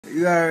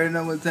You already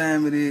know what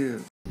time it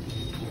is.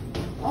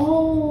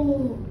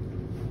 Oh.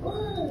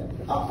 Oh,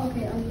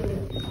 okay, I'm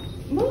good.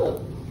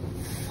 Look.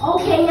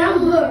 Okay, I'm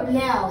good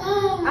now.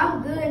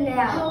 I'm good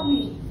now. Help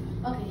me.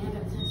 Okay, I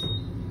gotta touch it.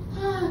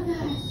 Oh,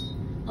 gosh.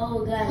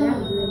 Oh, God,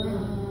 I'm good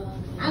now.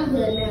 I'm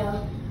good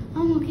now.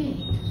 I'm okay.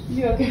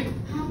 You okay?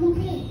 I'm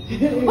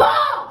okay.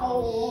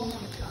 Oh, my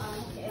God.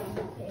 Okay, I'm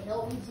okay.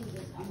 Help me,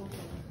 Jesus. I'm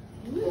okay.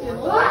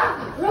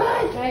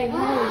 Right. Hey.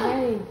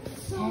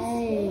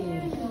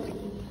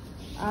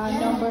 Our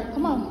number,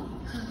 come on.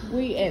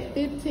 We at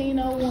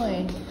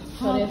 1501.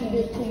 So that's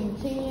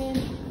 1510.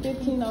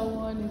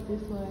 1501 is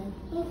this way.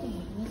 Okay.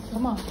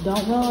 Come on.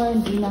 Don't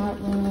run. Do not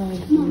run.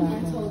 Do not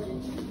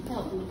run.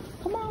 Help me.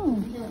 Come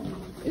on. Help me.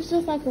 It's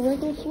just like a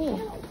regular swim.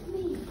 Help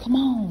me. Come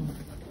on.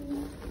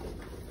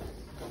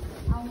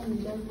 I want to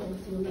jump to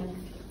the left.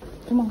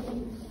 Come on.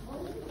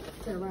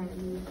 To the right.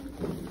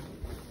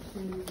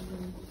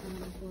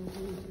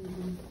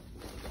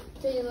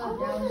 To your left.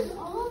 That was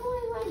all the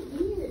way right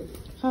here.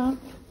 Huh?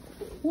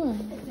 What?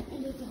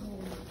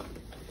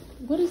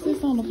 What is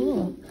this on the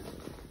floor?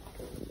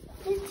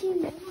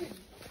 15 more.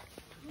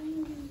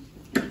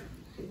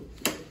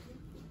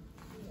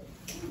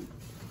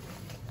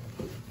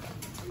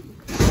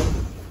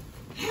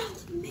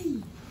 Help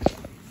me.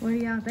 What do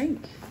y'all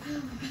think?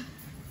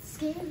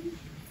 Scary.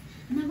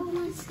 Number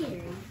 1,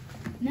 scary.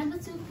 Number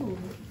 2, cool.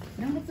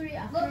 Number 3,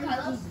 I fear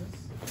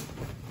Jesus.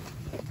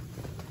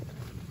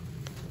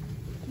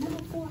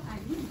 Number 4, I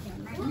need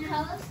him right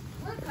now.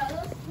 What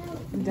colors?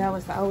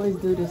 Dallas always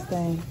do this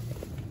thing.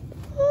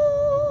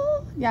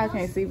 Y'all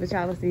can't see, but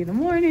y'all will see in the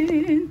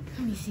morning. Let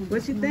me see.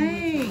 What you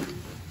think?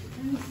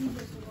 Let me see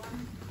this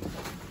one.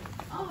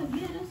 Oh,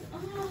 yeah, that's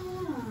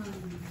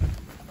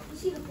you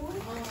see the board?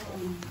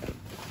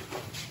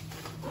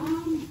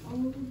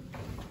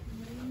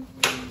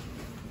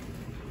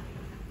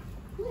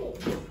 Wait.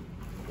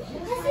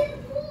 That's in the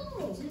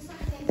pool. Just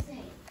like they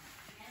say.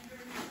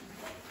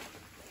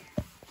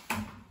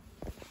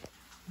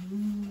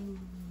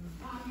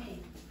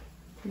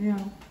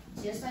 Yeah.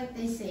 Just like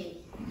they say,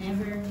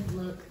 never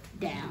look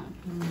down.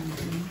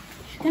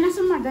 Can I have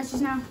some of my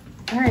dusties now?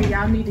 Hey,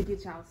 y'all need to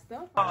get y'all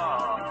stuff.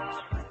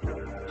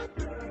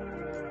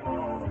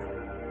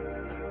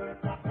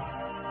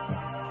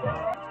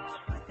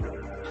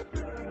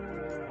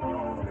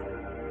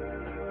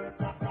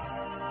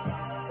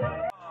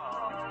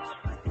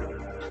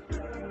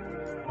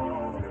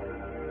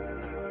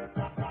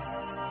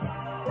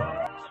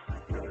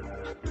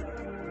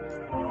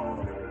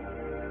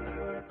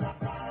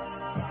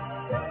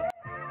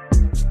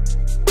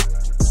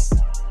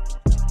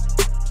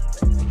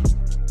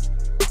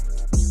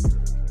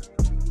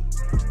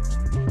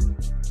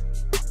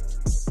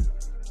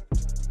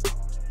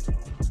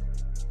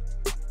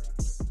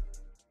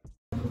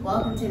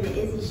 Welcome to the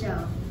Izzy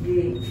Show.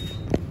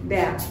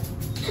 Yeah.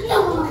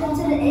 Welcome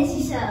to the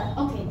Izzy Show.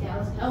 Okay, that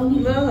was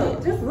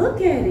Look, just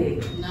look at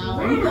it. No.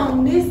 We gonna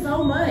miss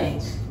so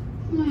much.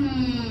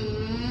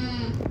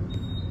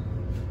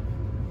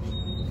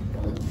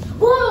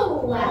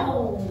 Whoa!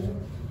 Wow.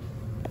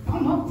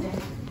 I'm up there.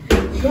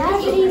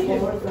 Gravity.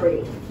 Number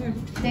 3.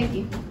 Thank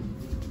you.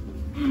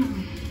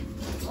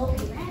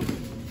 Okay, right.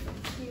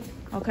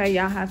 Okay,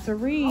 y'all have to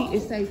read.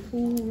 It says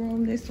pool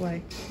room this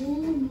way. Pool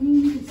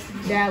room.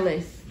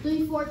 Dallas.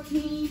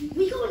 314.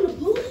 We go in the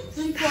pool?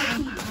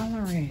 314.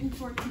 Hollering.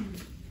 314.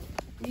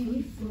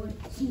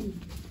 314.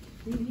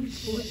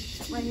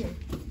 314. Right here.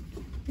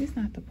 It's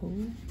not the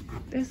pool.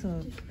 That's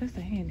a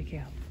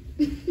handicap.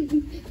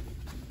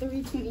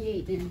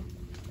 328 then.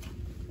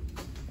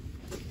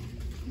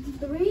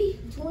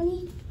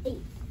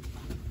 328.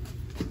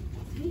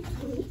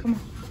 328. Come on.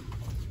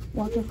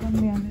 Walk in front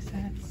of me on this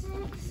side.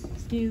 6.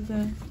 Excuse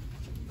us.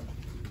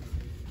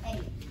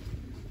 Hey.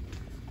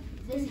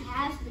 This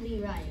has to be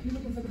right. You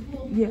looking for the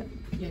pool? Yeah.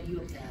 Yeah, you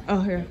look that.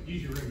 Oh, here.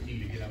 Use your room key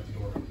to get out the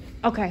door.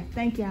 Okay,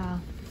 thank y'all.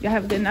 Y'all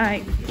have a good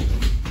night.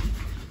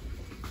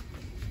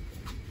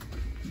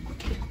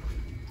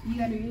 You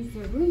gotta use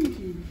the room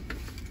key.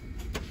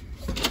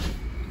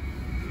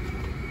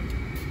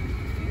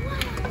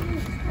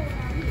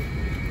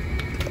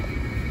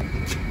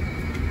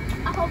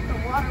 I hope the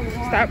water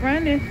will. Stop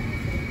running.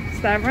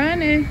 Stop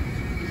running.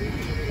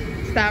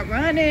 Stop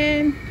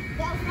running.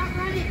 Stop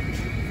running.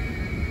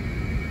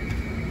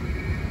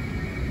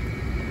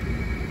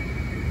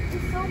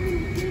 There's so many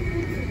people.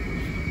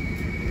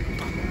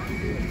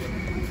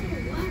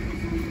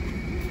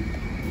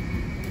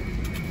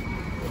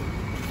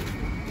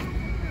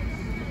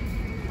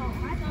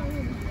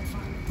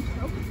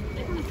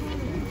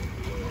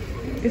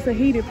 It's a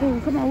heated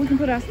pool. Come on, we can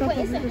put our stuff Wait,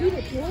 it's over a here.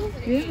 heated pool?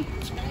 Yeah.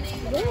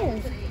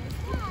 Where?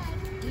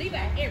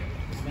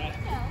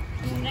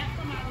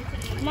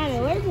 Mommy,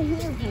 where's the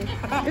heated pool?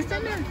 It's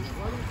in there.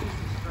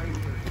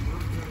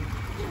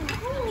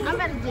 I'm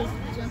about to just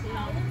jump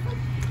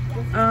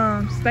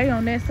in. Stay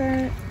on that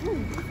side.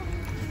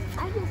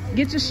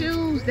 Get your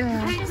shoes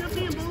down.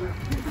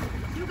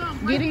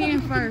 Get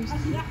in first.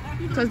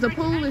 Because the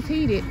pool is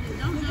heated. It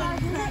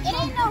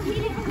ain't no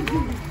heated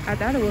pool. I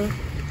thought it was.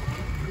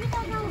 We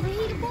don't know the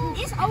heated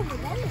It's over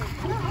there.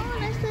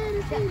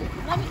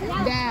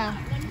 Down.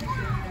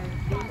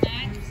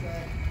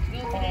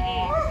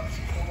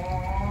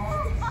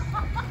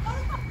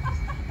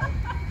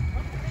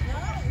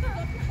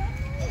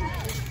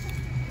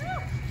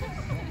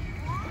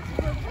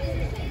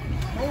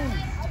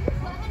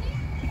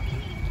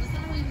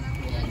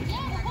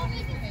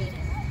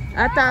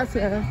 I thought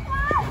so.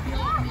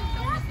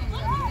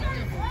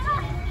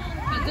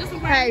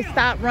 Hey,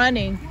 stop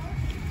running.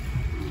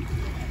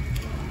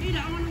 He the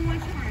only one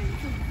trying.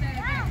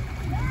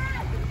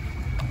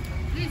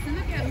 Listen,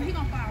 look at him. He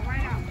gonna fall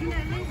right out. You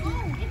not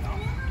listening?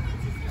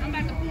 I'm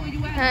about to pull you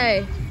out.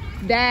 Hey,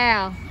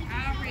 down.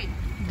 Already.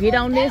 Get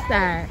on this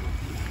side.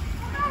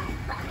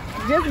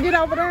 Just get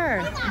over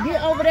there.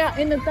 Get over there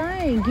in the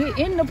thing. Get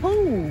in the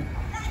pool.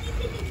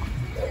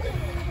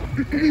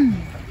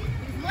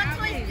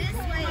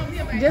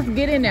 Just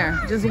get in there.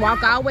 Just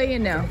walk all the way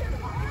in there.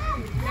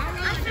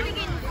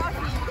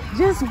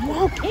 Just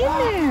walk in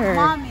there.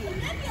 Mommy.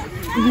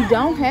 You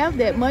don't have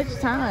that much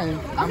time.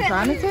 I'm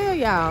trying to tell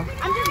y'all.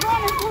 I'm just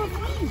going to full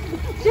speed.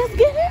 Just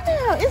get in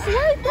there. It's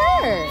right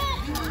there.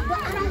 But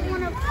I don't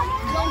want to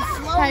go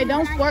slow. Hey,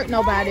 don't squirt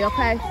nobody,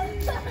 okay?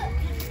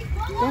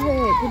 Go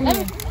ahead. Get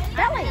in.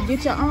 That way.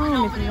 Get your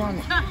arm if you want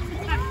it.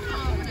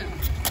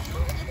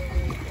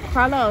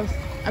 Carlos,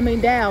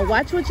 Dal,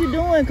 watch what you're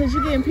doing because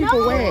you're getting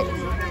people wet.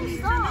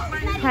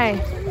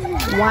 Hey,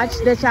 watch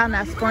that y'all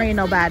not spraying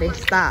nobody.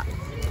 Stop.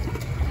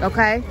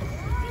 Okay?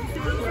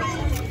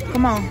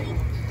 Come on.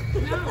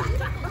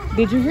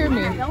 Did you hear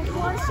me?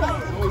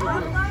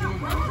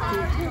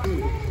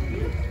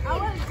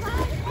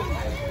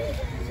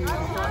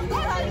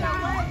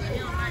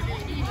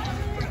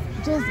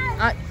 Just,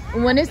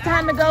 when it's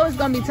time to go, it's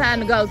going to be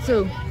time to go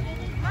too.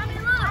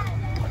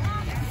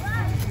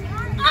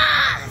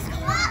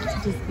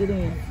 Just get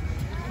in.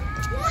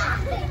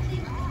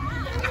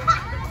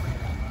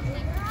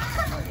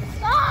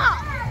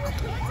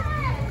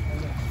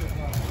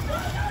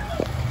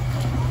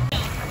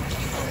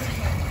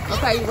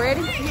 Okay, you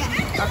ready?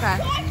 Yeah. Okay.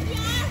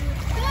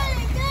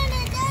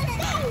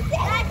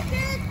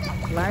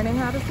 Learning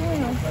how to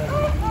swim.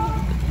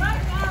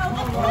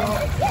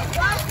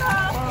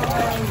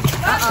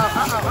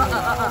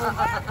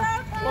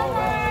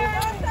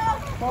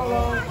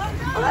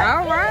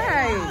 All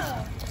right.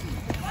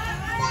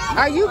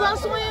 Are you gonna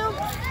swim?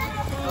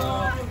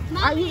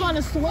 Are you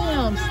gonna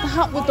swim?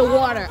 Stop with the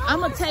water.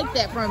 I'm gonna take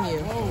that from you.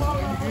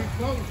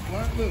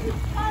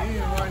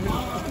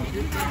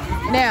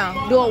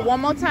 Now, do it one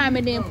more time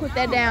and then put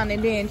that down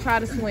and then try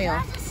to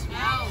swim.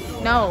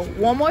 No,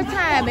 one more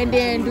time and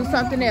then do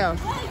something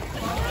else.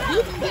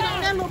 You can get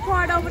on that little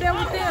part over there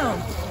with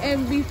them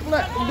and be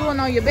doing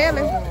on your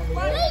belly.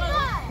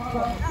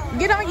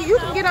 Get on you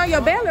can get on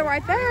your belly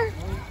right there.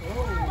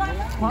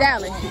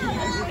 Dallas.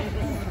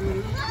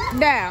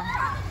 Down.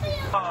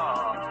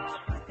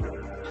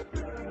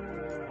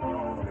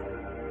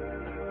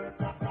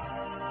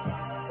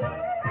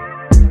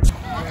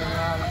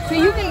 So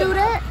you can do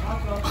that?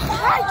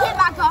 I get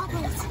my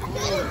goggles.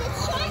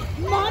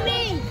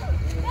 Mommy.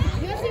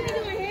 You want to see me do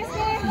a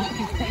handstand?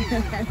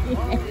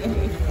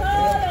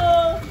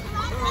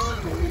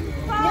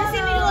 You want to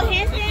see me do a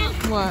handstand?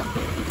 What?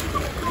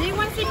 Do you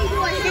want to see me do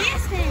a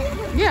handstand?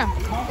 Yeah,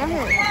 go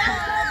ahead.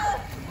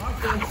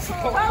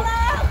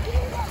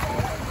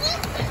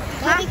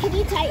 Mommy, can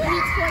you tighten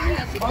these for me?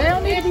 They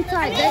don't need to be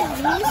tight.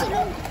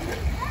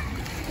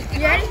 You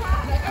ready?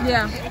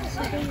 Yeah.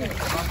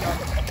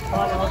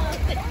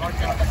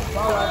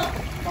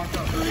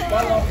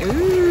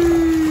 Ooh.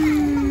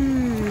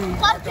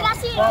 Can I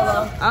see it?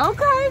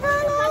 Okay,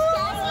 Carlo.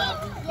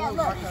 Yeah,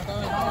 look.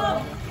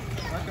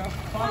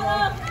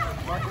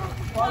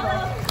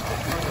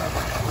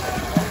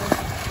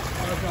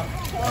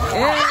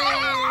 Hey.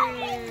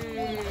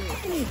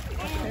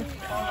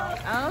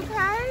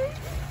 Okay.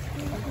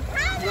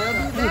 We'll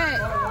be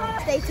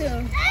back. Stay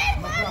tuned.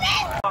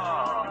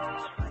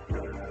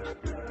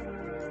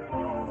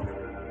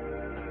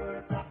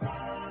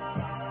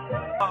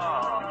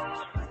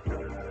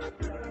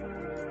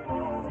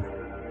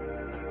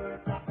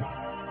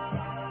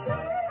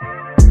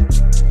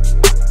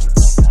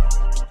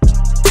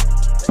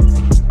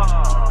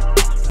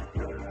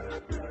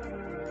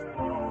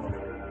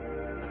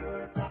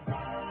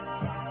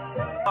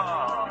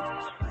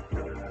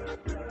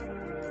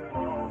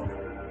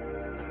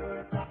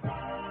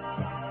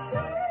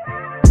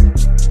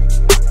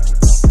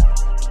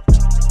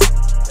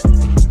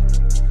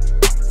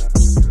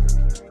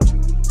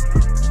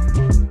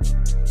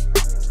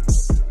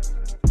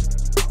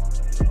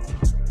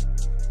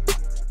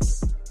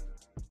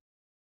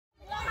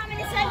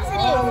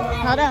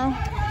 Hold on.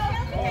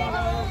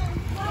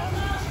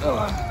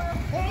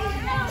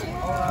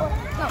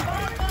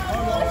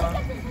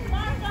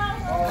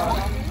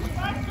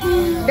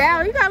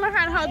 Dal, you gotta learn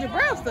how to hold your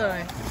breath,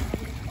 son.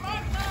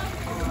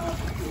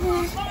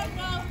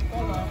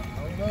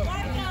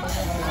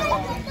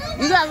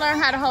 You gotta learn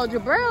how to hold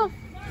your breath.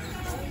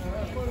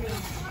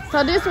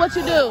 So this what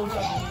you do.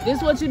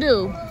 This what you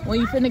do. When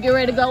you finna get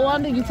ready to go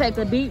under, you take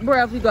a deep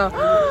breath. You go,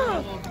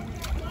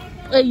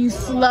 And you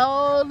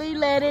slowly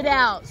let it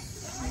out.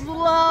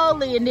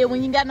 Slowly. And then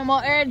when you got no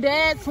more air,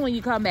 that's when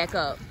you come back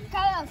up.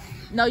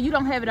 No, you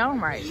don't have it on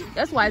right.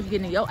 That's why it's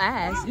getting in your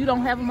eyes. You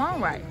don't have them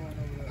on right.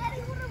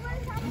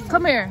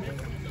 Come here.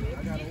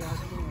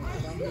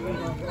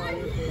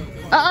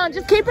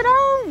 Just keep it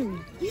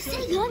on. You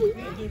said yummy.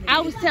 I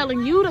was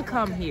telling you to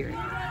come here.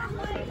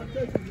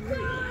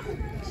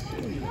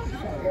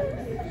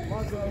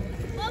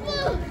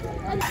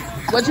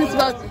 What you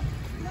supposed to?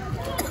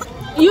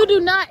 You do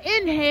not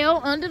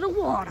inhale under the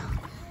water.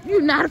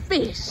 You're not a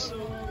fish.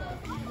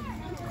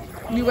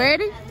 You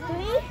ready? 3,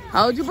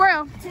 Hold your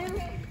breath. 2,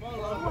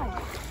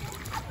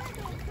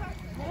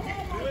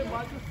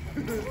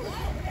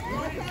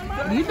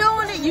 1. You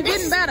doing it. You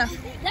getting better.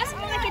 That's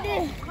all I can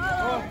do.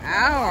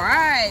 All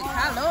right.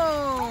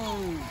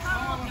 Hello.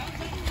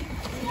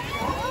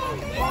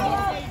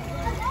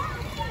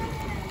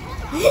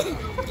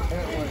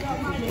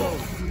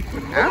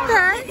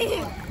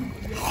 Okay.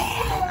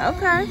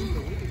 Okay.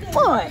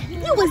 Boy,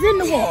 you was in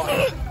the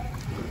water.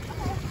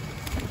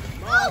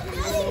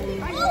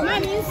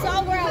 Mom, you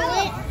saw where I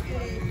went?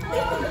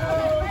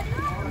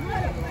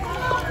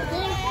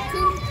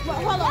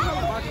 Hold on.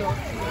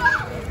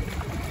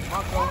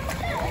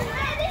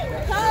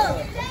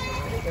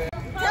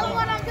 Tell them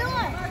what I'm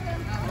doing.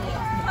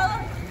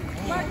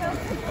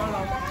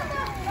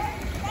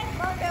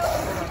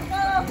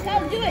 Tell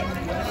them do it.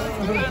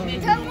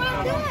 Tell them what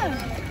I'm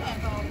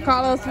doing.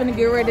 Carlos finna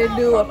get ready to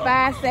do a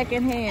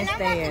 5-second And I'm about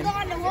to handstand. go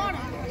underwater.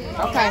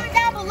 Okay. Comment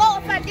down below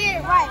if I did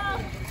it right.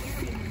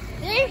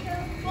 3,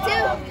 2,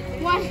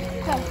 1,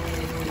 go.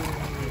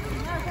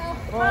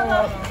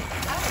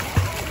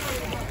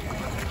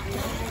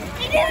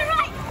 You did it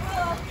right.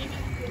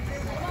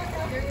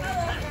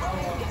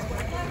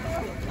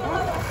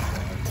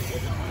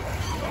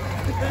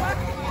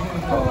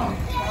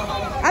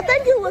 I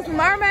think you was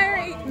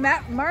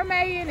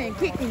mermaiding and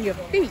kicking your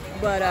feet,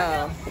 but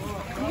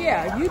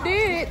yeah, you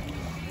did.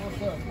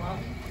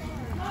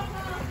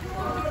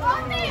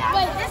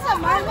 Wait, this a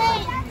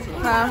mermaid?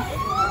 Huh?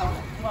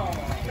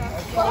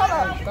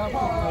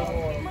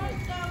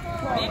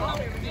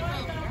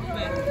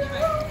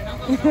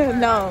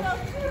 No.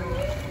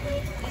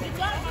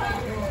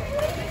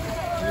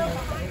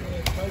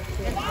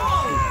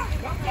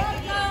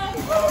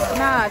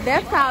 Nah,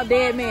 that's called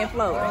dead man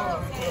floating.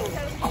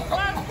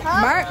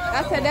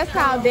 I said that's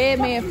called dead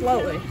man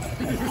floating.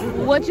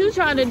 What you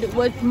trying to do?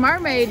 What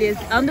mermaid is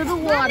under the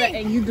water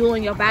and you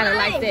doing your body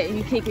like that and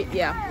you kick it?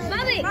 Yeah.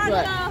 Mommy.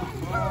 What?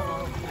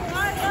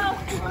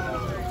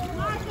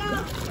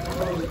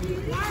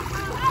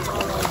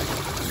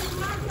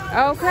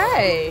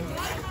 Okay.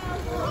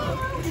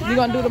 You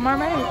gonna do the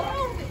mermaid?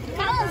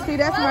 See,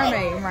 that's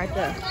mermaid right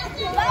there.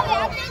 Mommy, I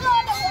can go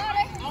in the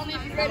water. Only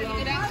if you're ready to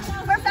get out.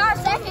 For 5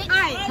 seconds.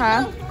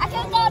 Huh? I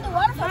can go in the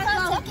water for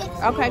 5 seconds.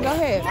 Okay, go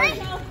ahead. 3, 2,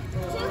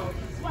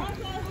 1.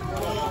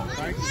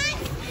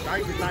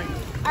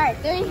 Alright,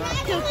 3, 2, 1.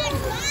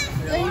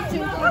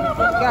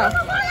 Go.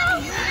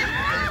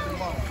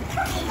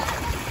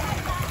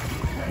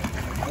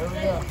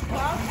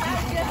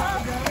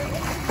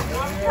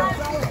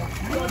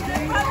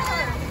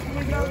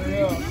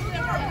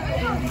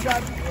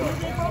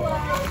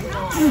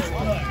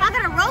 I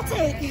gotta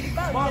rotate.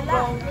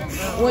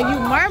 When you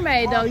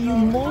mermaid though, you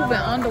moving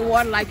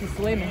underwater like you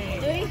swimming.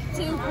 3,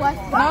 2, 1.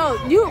 No,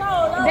 you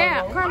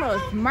there,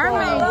 Carlos.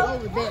 Mermaid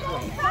goes that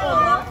way.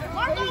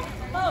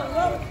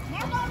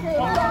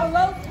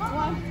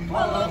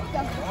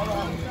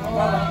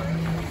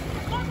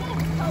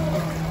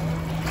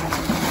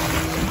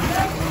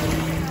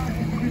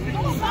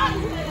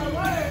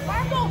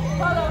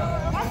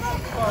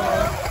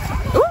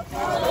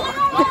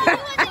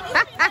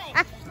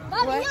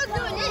 Mommy, you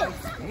doing this.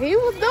 He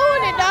was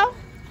doing it though.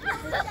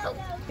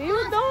 He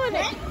was doing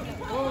it.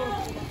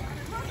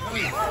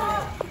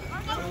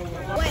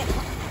 Wait.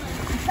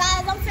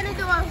 Guys, I'm finna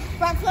do a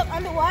front flip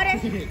underwater. In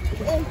 3,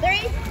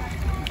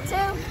 2,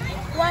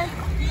 1,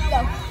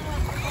 go.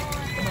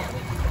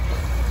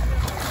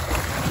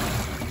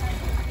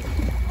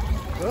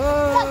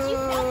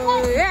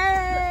 Oh,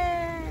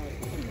 yeah.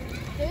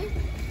 3,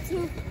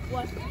 2,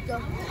 1,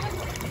 go.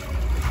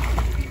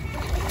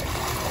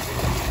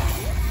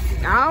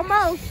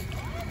 Almost.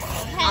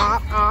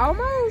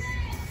 Almost.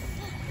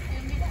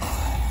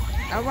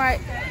 All right.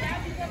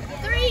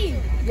 3,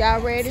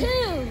 Y'all ready? 2,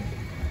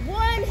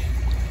 1,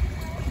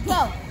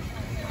 go.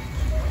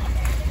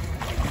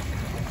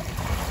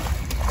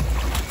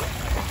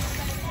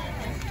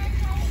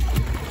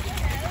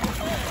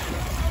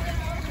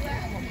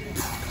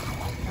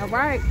 All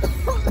right.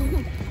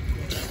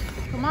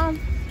 Come on.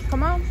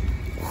 Come on.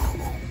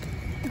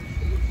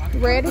 You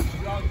ready?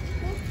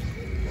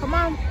 Come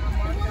on.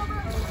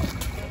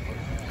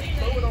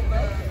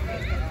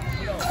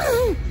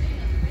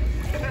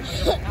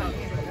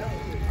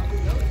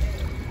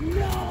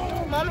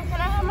 Mama,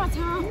 can I have my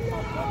time?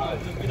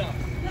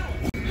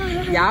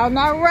 Y'all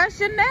not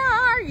rushing now,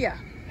 are ya?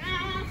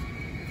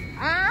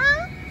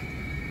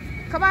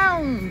 Come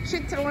on,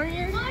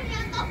 chick-to-learn.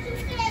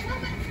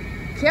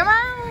 Come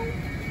on.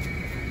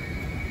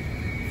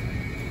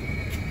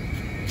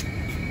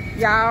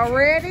 Y'all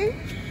ready?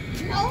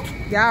 No.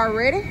 Y'all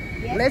ready?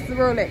 Yes. Let's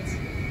roll it.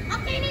 I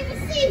can't even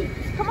see.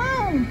 Come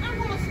on. I'm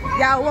gonna squirt.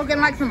 Y'all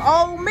looking like some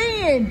old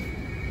men.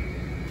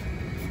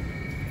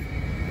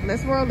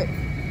 Let's roll it.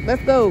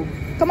 Let's go.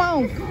 Come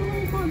on.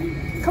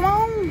 Come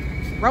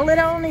on. Roll it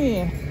on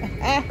in.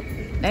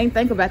 They ain't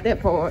think about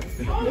that part.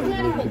 It's not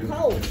even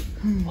cold.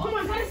 Oh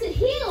my God, it's a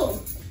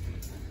hill.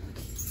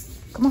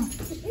 Come on.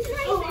 It's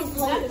not even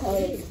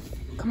cold.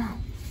 Come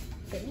on.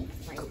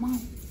 Come on.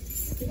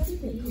 If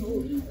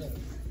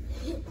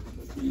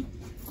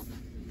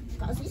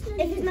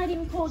it's not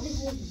even cold,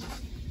 this is.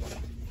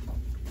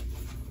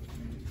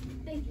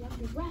 Thank you. I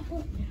can wrap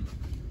up now.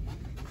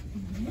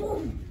 Come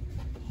on.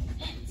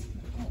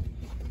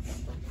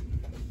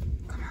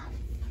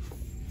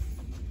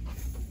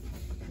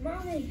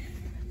 Mommy.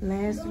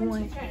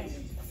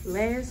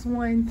 Last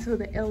one to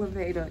the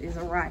elevator is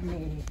a rotten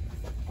egg.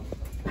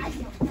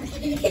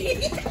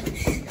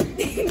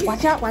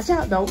 Watch out, watch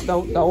out.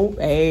 Don't.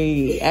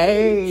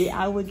 Hey,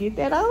 I would get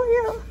that on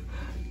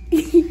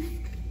here.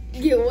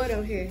 Get what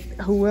on here?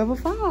 Whoever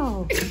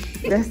falls.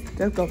 That's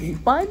gonna be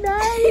fun,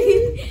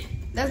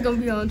 That's gonna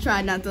be on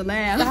Try Not to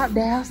Laugh. Stop,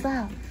 Dad,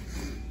 stop.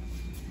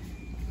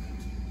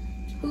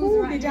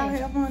 Who's Did y'all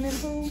have fun in the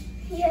pool?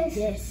 Yes.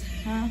 Yes.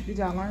 Huh? Did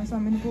y'all learn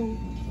something in the pool?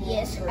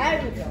 Yes. I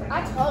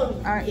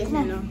totally. All right, yes, come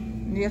on.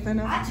 no. Yes or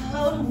no? I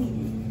totally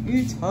did.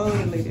 You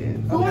totally did.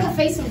 Who wanna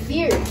face some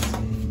fears?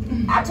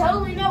 I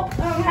totally know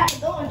how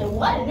to go in the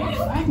water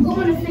now. I'm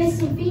going to face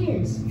some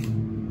fears.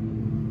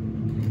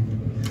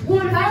 Who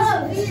wanna face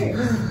some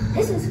fears?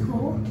 This is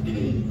cool.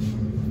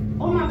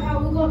 Oh my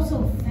God, we go up so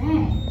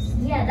fast.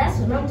 Yeah, that's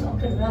what I'm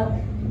talking about.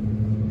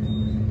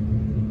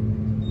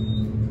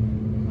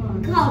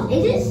 God,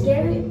 is it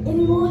scary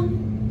anymore?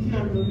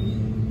 Not really.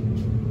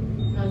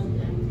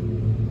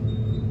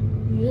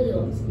 Really,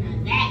 it's not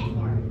that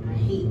hard. I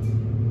hate.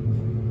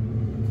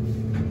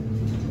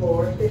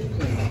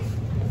 4:15.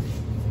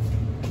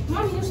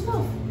 Mommy, your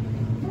stuff.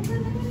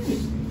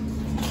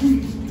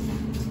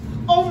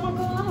 Oh my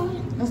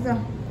God. Let's go.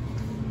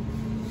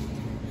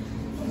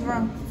 What's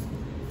wrong?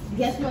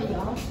 Guess what,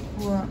 y'all?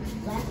 What?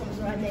 Last one's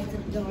right next to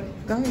the door.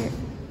 Go ahead.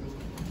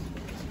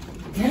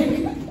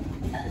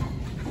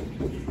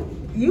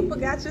 You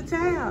forgot your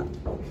tab.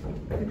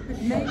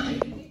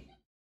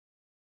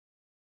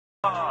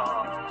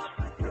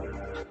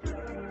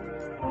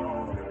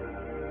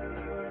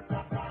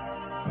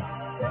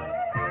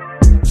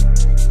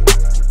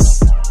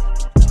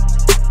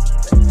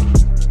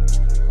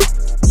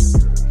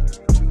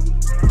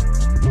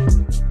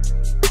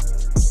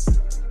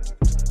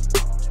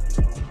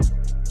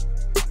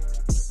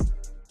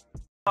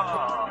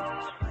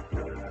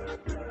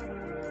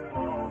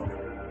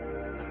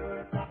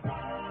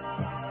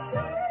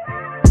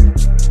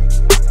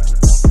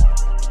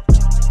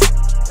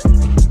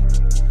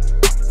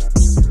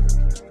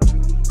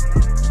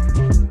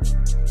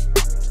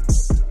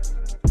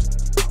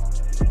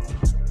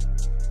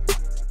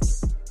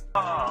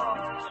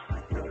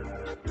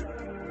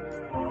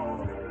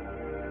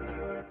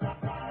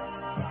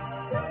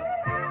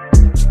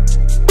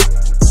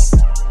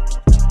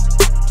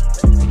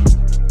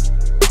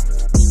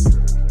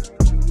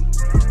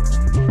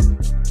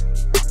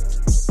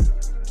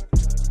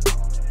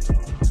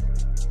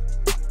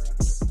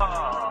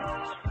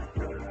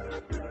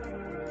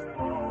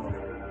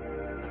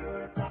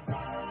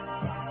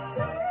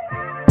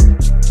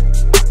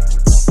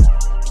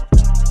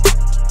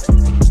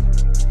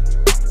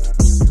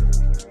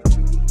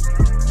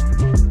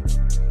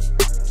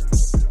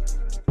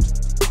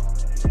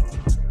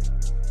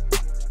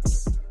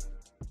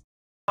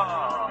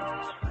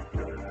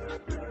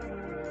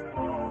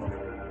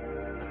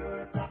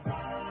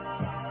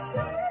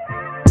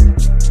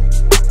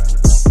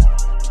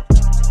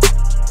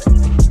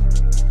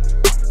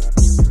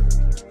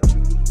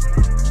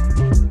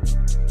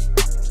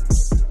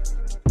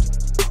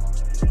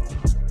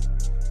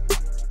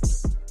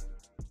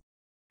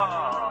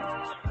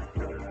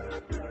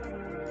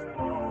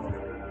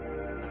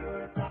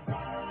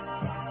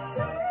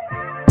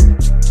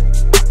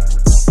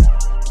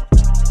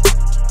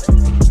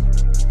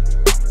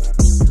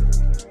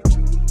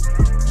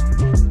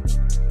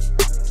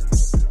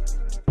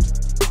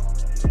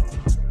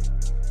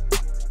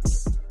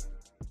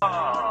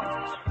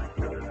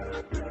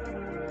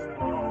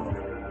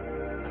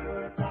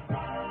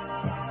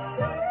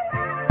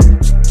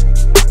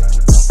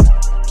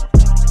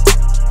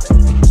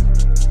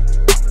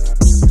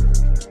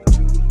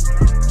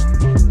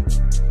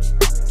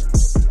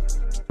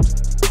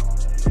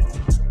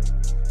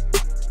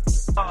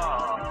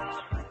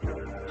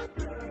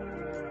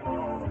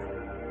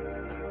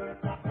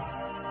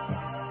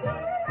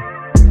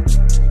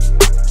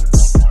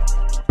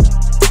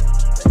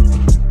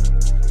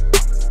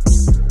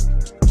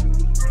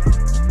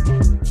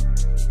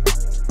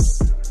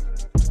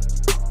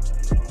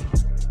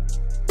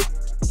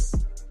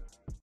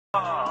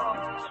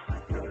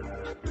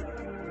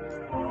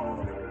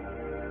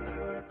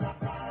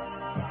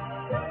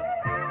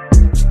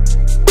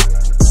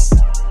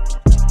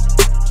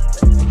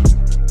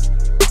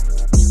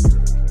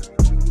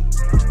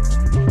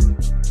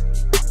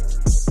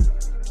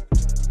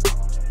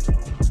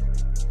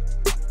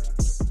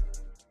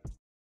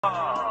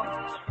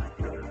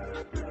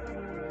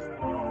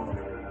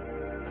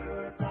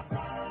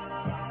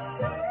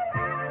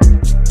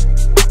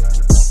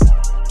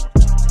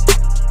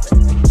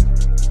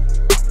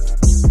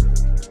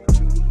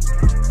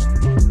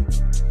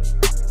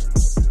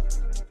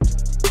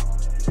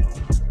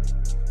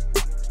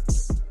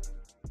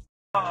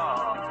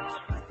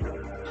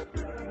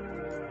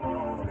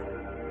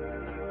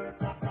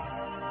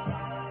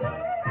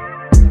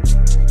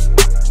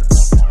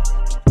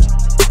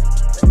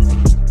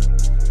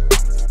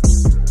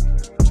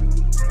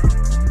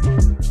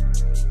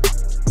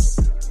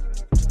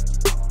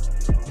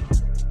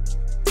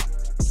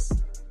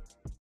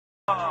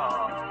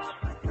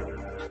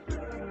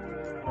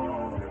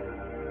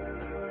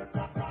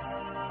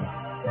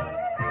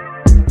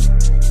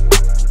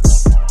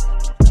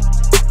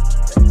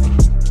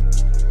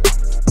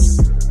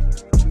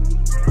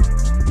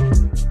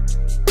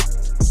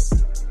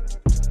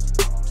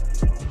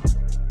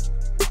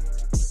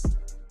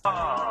 Not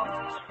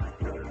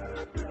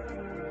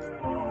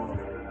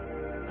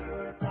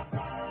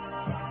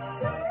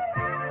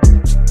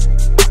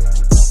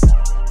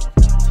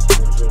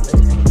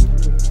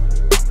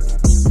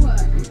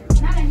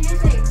a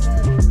handshake.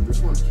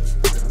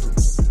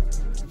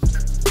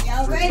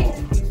 Y'all ready?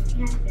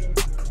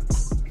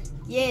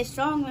 Yeah,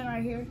 strong one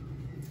right here.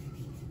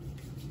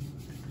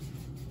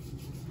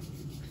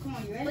 Come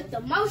on, you ready? But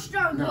the most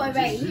strong boy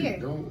right here.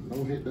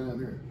 Don't hit down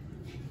there.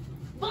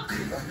 Come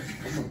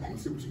on,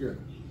 let's see what you got.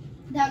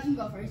 Dad, you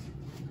go first.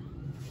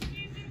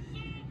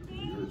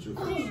 You hurt your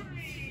face.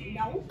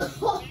 No.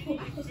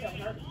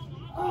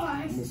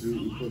 I'm gonna see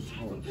what you push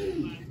hard.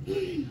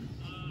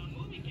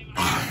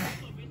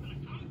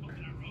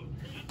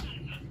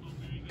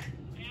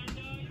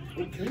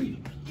 Okay.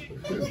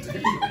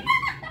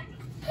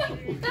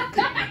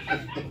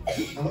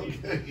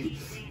 Okay.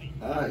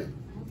 All right.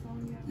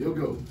 You'll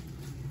go.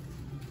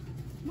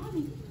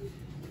 Mommy.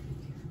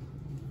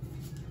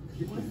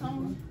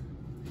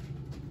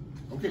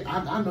 Okay,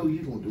 I know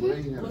you're gonna do it. I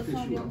ain't gonna piss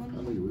you off.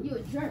 I know you will. You a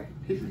jerk.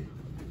 Hit me.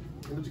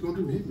 What you gonna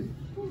do? Hit me.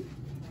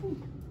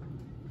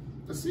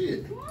 Let's see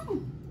it. Come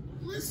on.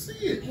 Let's see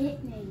it.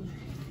 Hit me.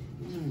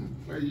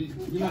 Hey,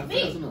 you're not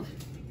fast enough.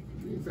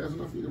 You ain't fast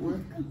enough either way.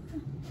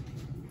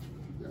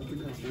 Yeah, look at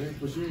that, man.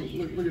 But you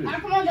ain't, look at Alright,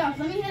 it. come on, Josh.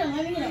 Let me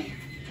hit him.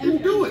 You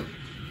do it.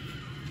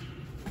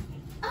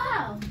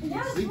 Oh,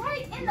 that was See?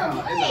 right in the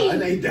Nah, face.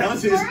 it ain't down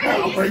to his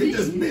thumb, bro. You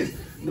just missed.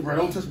 Bro,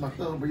 don't touch my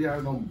thumb, bro.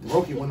 Y'all done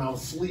broke it when I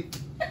was asleep.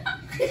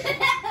 It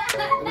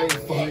ain't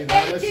funny,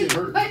 dog. That shit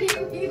hurt.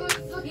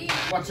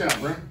 Watch out,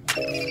 bro.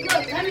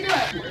 Look, let me do it.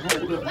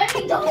 Hold up. Let me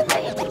do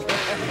it.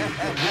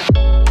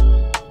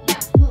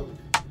 Yeah, move.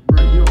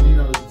 Bro, you don't need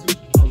all this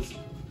attention.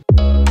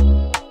 All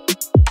this.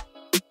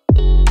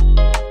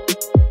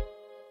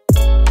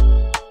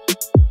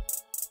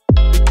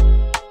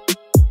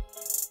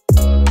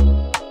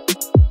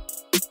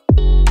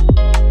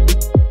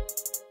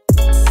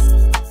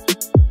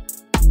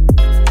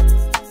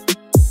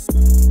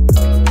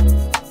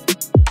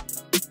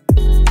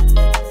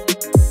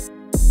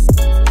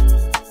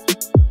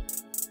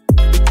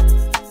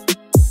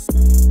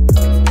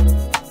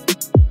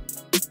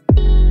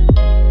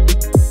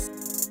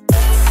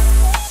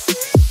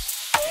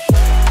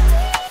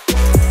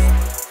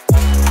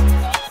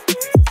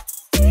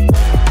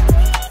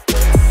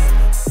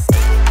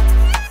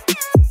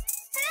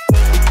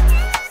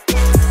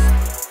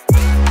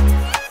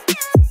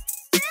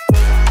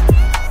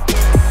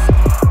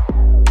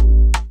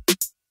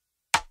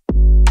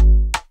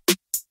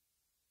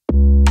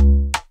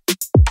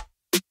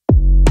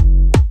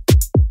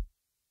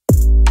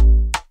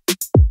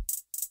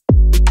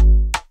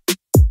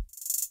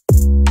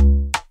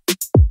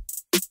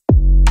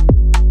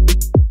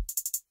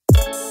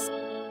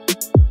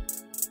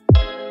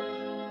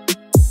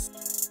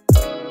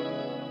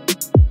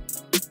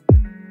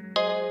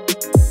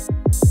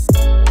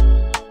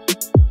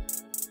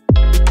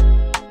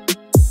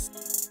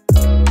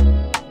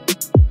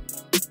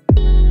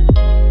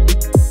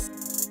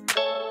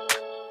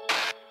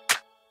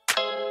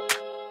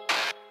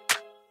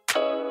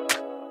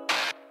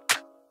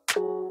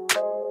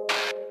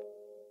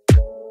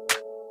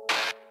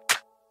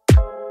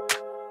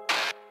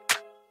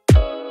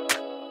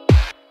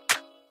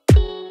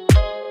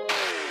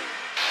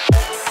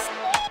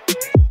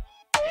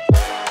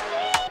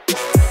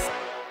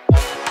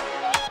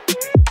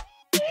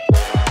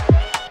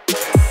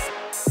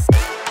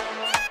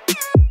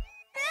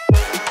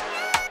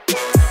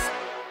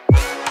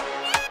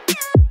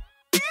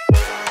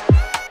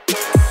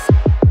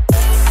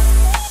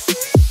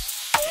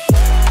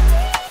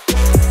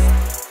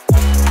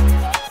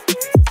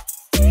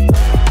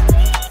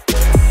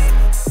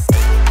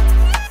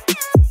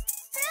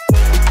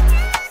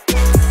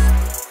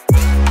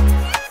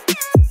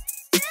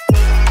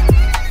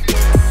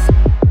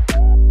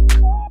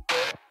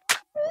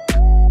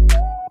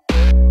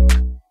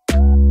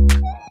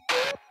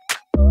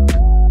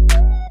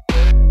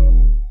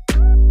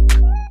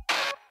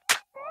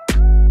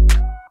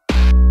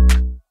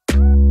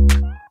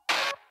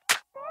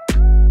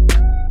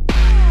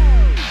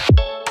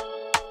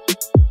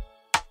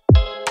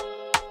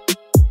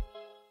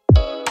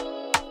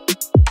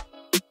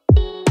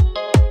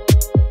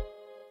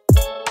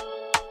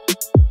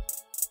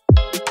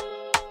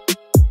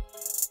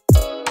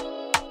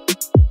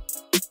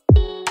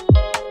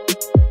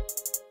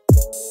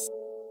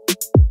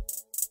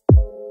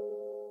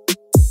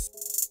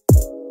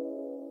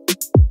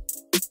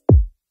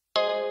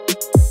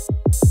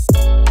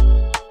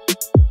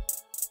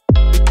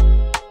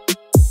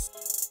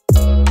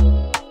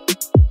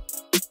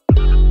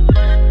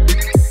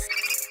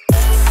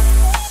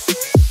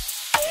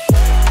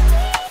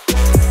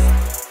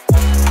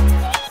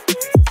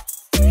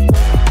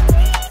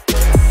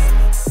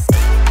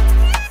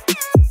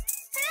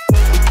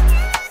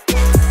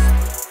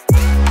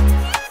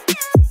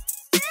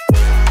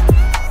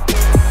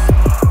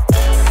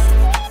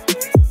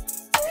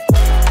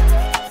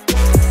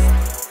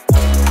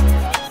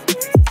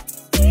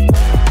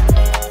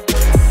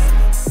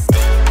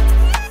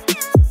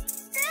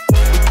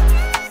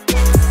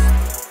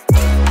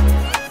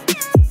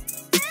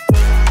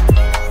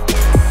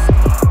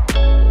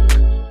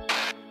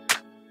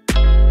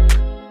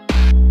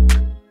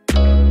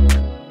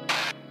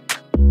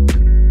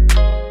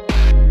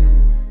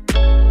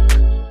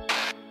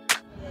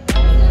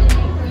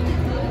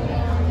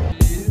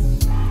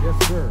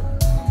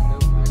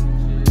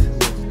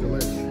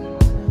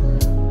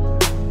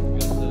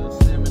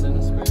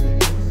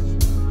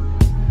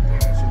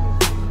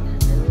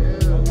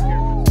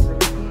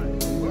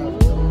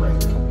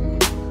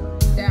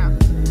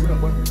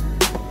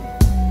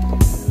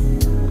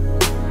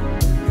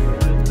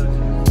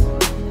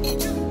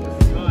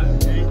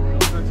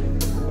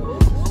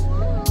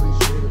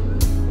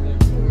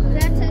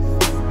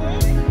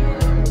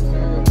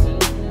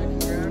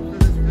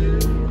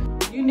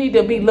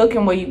 need to be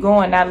looking where you're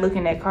going, not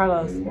looking at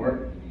Carlos.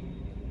 Mark,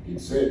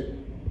 get set.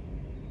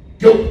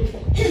 Go.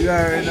 You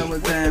already know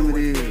what time it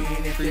is.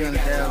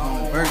 300,000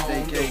 on the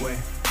birthday cake.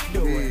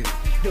 Do it.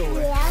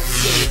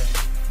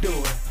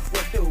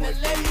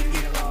 Let me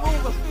get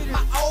moving.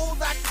 My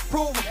O's I can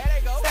prove 'em.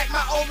 Stack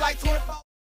my O's like 25.